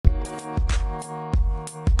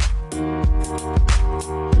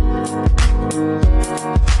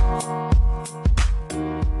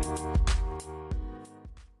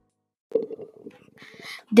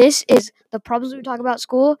This is the problems we talk about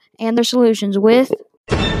school and their solutions with.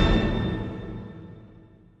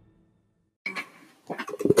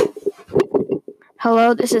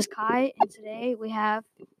 Hello, this is Kai, and today we have.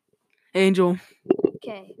 Angel.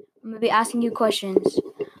 Okay, I'm going to be asking you questions.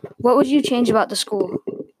 What would you change about the school?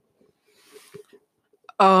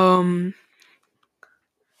 I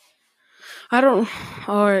don't.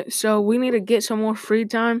 Alright, so we need to get some more free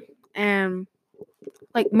time and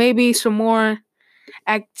maybe some more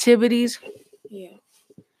activities. Yeah.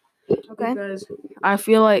 Okay. Because I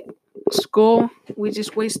feel like school, we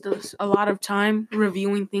just waste a lot of time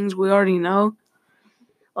reviewing things we already know.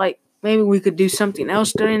 Like maybe we could do something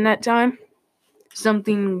else during that time.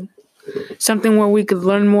 Something where we could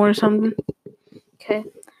learn more or something. Okay.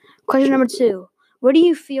 Question number 2. What do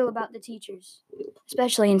you feel about the teachers,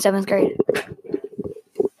 especially in 7th grade?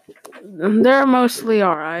 They're mostly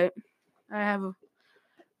alright. I have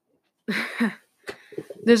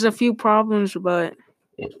there's a few problems, but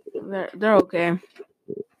they're okay.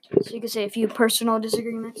 So you could say a few personal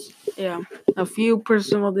disagreements? Yeah, a few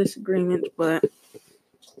personal disagreements, but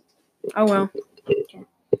oh well. Okay.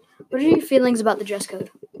 What are your feelings about the dress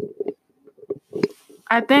code?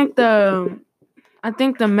 I think the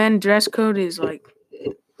men dress code is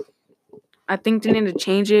I think they need to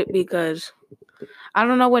change it because I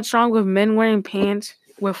don't know what's wrong with men wearing pants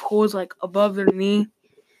with holes above their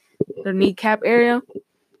kneecap area.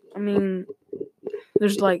 I mean,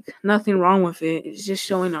 there's nothing wrong with it. It's just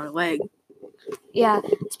showing our leg. Yeah,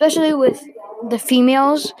 especially with the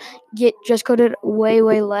females get dress coded way,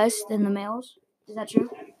 way less than the males. Is that true?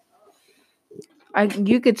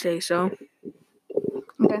 You could say so.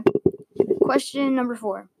 Okay. Question number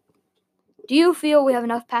 4. Do you feel we have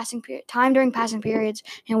enough time during passing periods,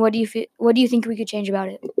 and what do you think we could change about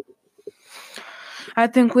it? I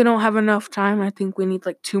think we don't have enough time. I think we need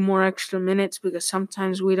 2 more extra minutes because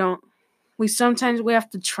sometimes we don't. Sometimes we have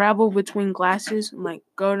to travel between classes and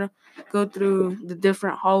go through the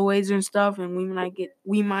different hallways and stuff, and we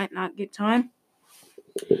might not get time.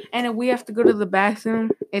 And if we have to go to the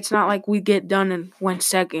bathroom, it's not like we get done in 1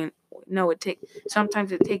 second. No,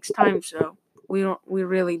 sometimes it takes time, so we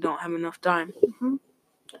really don't have enough time. Mm-hmm.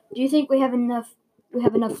 Do you think we have enough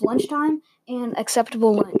lunchtime and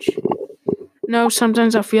acceptable lunch? No,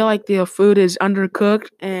 sometimes I feel like the food is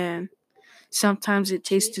undercooked and sometimes it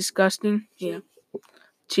tastes disgusting. Yeah.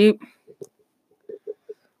 Cheap.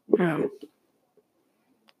 Yeah.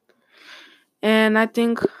 And I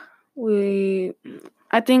think we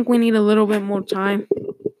need a little bit more time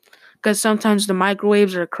because sometimes the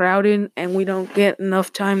microwaves are crowded and we don't get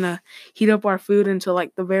enough time to heat up our food until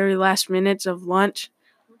the very last minutes of lunch.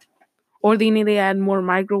 Or they need to add more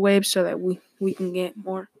microwaves so that we can get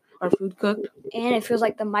more our food cooked. And it feels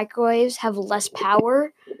like the microwaves have less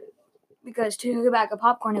power because to cook a bag of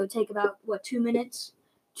popcorn, it would take about 2 minutes,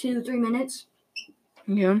 2 3 minutes.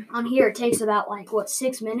 Yeah. On here, it takes about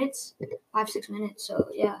 6 minutes, 5-6 minutes. So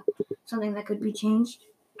yeah, something that could be changed.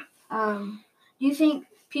 Do you think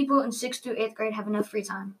people in 6th through 8th grade have enough free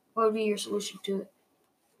time? What would be your solution to it?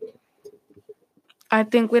 I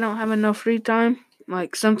think we don't have enough free time.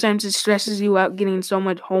 Sometimes it stresses you out getting so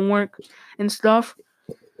much homework and stuff.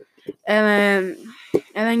 And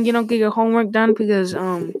then you don't get your homework done because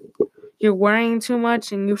you're worrying too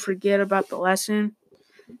much and you forget about the lesson.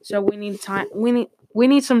 So we need time. We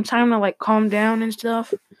need some time to calm down and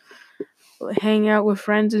stuff. Hang out with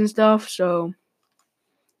friends and stuff so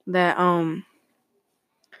that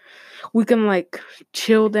we can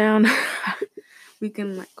chill down. We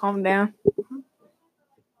can calm down.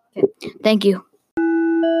 Okay. Thank you.